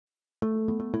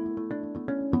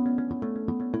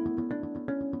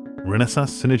Renesas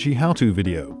Synergy how-to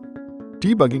video.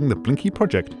 Debugging the BLINKY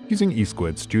project using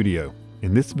e²studio.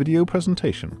 In this video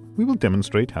presentation, we will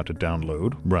demonstrate how to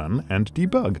download, run, and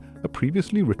debug a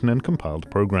previously written and compiled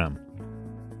program.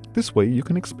 This way you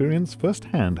can experience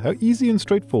firsthand how easy and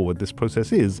straightforward this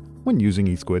process is when using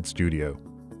e²studio.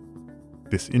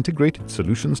 This Integrated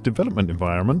Solutions Development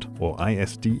Environment, or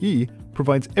ISDE,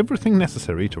 provides everything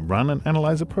necessary to run and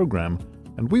analyze a program,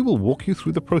 and we will walk you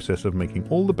through the process of making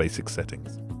all the basic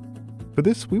settings. For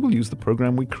this, we will use the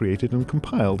program we created and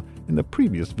compiled in the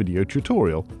previous video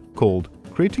tutorial called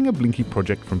Creating a BLINKY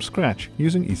Project from Scratch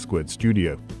using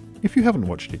e²studio. If you haven't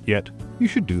watched it yet, you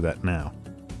should do that now.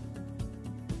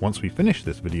 Once we finish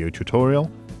this video tutorial,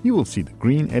 you will see the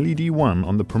green LED 1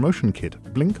 on the promotion kit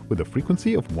blink with a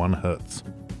frequency of 1 Hz.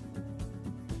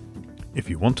 If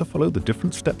you want to follow the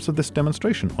different steps of this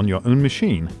demonstration on your own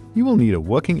machine, you will need a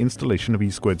working installation of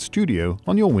e²studio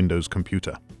on your Windows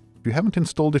computer. If you haven't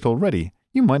installed it already,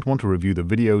 you might want to review the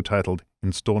video titled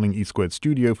Installing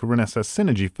e² for Renesas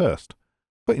Synergy first,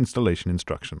 for installation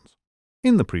instructions.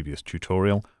 In the previous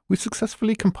tutorial, we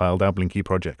successfully compiled our BLINKY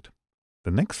project. The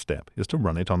next step is to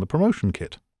run it on the promotion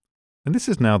kit. And this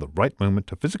is now the right moment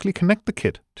to physically connect the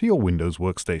kit to your Windows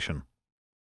workstation.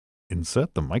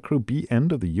 Insert the micro B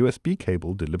end of the USB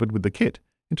cable delivered with the kit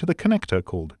into the connector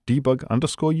called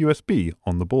debug_USB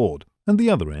on the board, and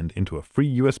the other end into a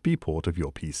free USB port of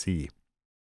your PC.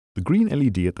 The green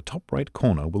LED at the top right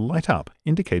corner will light up,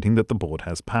 indicating that the board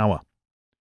has power.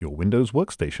 Your Windows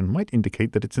workstation might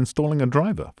indicate that it's installing a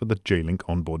driver for the J-Link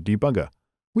onboard debugger,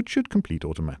 which should complete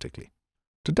automatically.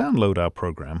 To download our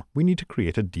program, we need to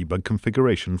create a debug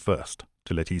configuration first,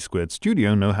 to let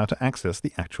e²studio know how to access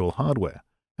the actual hardware,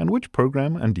 and which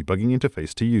program and debugging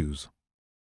interface to use.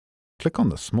 Click on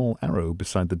the small arrow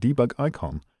beside the debug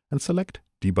icon and select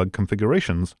Debug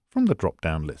Configurations from the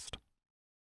drop-down list.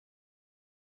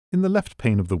 In the left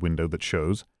pane of the window that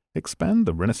shows, expand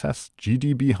the Renesas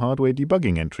GDB hardware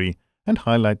debugging entry and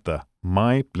highlight the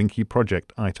My BLINKY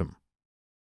Project item.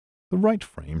 The right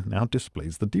frame now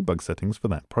displays the debug settings for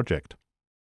that project.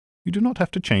 You do not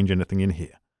have to change anything in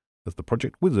here, as the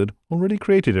project wizard already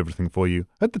created everything for you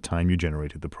at the time you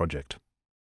generated the project.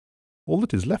 All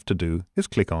that is left to do is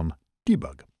click on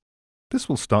Debug. This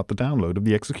will start the download of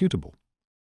the executable.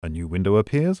 A new window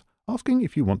appears, asking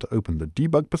if you want to open the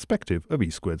debug perspective of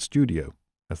e²studio.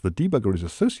 As the debugger is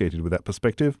associated with that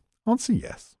perspective, answer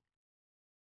yes.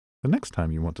 The next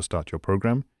time you want to start your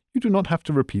program, you do not have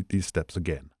to repeat these steps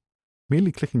again.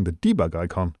 Merely clicking the debug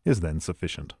icon is then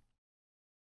sufficient.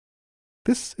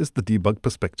 This is the debug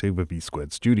perspective of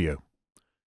e²studio.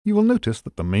 You will notice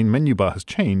that the main menu bar has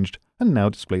changed and now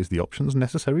displays the options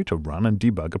necessary to run and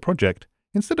debug a project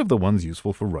instead of the ones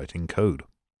useful for writing code.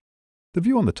 The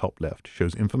view on the top left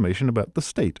shows information about the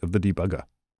state of the debugger,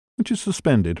 which is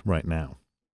suspended right now.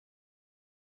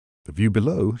 The view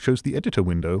below shows the editor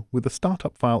window with the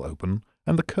startup file open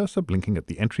and the cursor blinking at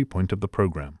the entry point of the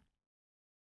program.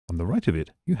 On the right of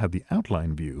it, you have the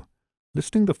outline view,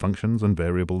 listing the functions and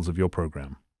variables of your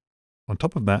program. On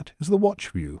top of that is the watch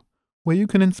view, where you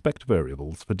can inspect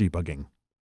variables for debugging.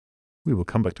 We will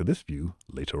come back to this view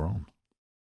later on.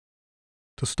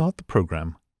 To start the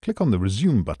program, click on the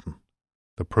Resume button.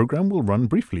 The program will run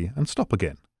briefly and stop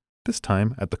again, this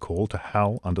time at the call to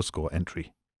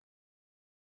HAL_entry.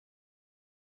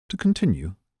 To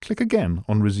continue, click again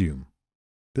on Resume.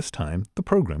 This time, the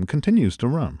program continues to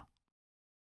run.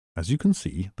 As you can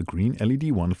see, the green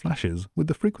LED 1 flashes with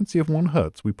the frequency of 1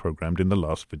 Hz we programmed in the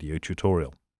last video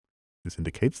tutorial. This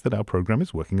indicates that our program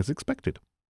is working as expected.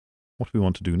 What we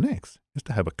want to do next is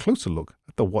to have a closer look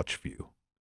at the watch view.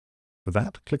 For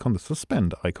that, click on the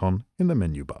Suspend icon in the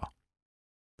menu bar.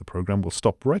 The program will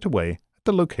stop right away at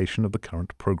the location of the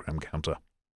current program counter.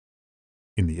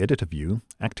 In the editor view,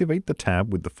 activate the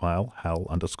tab with the file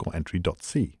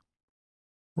HAL_entry.c.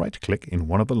 Right-click in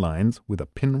one of the lines with a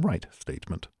pin right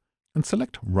statement and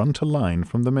select Run to Line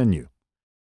from the menu.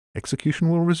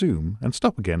 Execution will resume and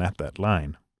stop again at that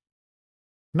line.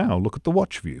 Now look at the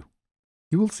watch view.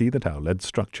 You will see that our LED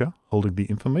structure holding the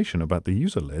information about the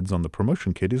user LEDs on the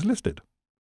promotion kit is listed.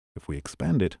 If we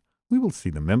expand it, we will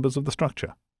see the members of the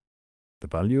structure. The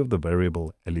value of the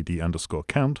variable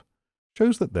LED_count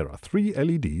shows that there are 3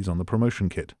 LEDs on the promotion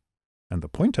kit, and the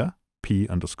pointer,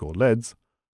 P_LEDs,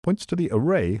 points to the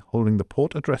array holding the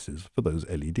port addresses for those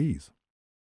LEDs.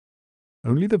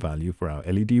 Only the value for our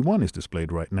LED 1 is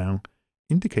displayed right now,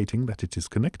 indicating that it is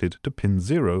connected to pin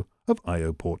 0 of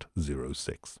I/O port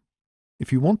 06.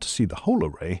 If you want to see the whole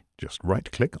array, just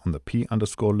right-click on the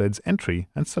P_LEDs entry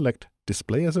and select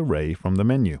Display as Array from the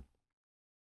menu.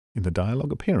 In the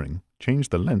dialog appearing, change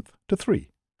the length to 3.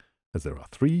 as there are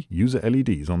 3 user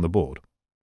LEDs on the board.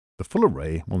 The full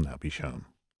array will now be shown.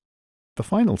 The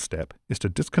final step is to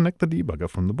disconnect the debugger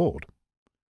from the board.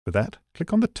 For that,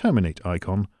 click on the Terminate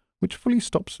icon, which fully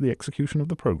stops the execution of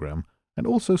the program and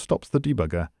also stops the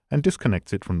debugger and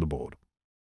disconnects it from the board.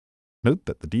 Note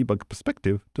that the debug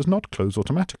perspective does not close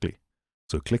automatically,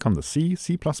 so click on the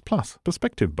C++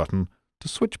 perspective button to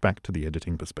switch back to the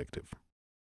editing perspective.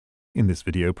 In this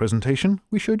video presentation,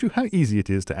 we showed you how easy it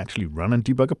is to actually run and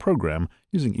debug a program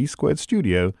using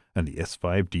e²studio and the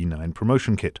S5D9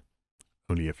 promotion kit.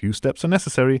 Only a few steps are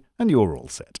necessary and you're all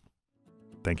set.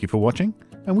 Thank you for watching,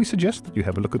 and we suggest that you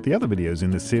have a look at the other videos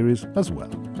in this series as well.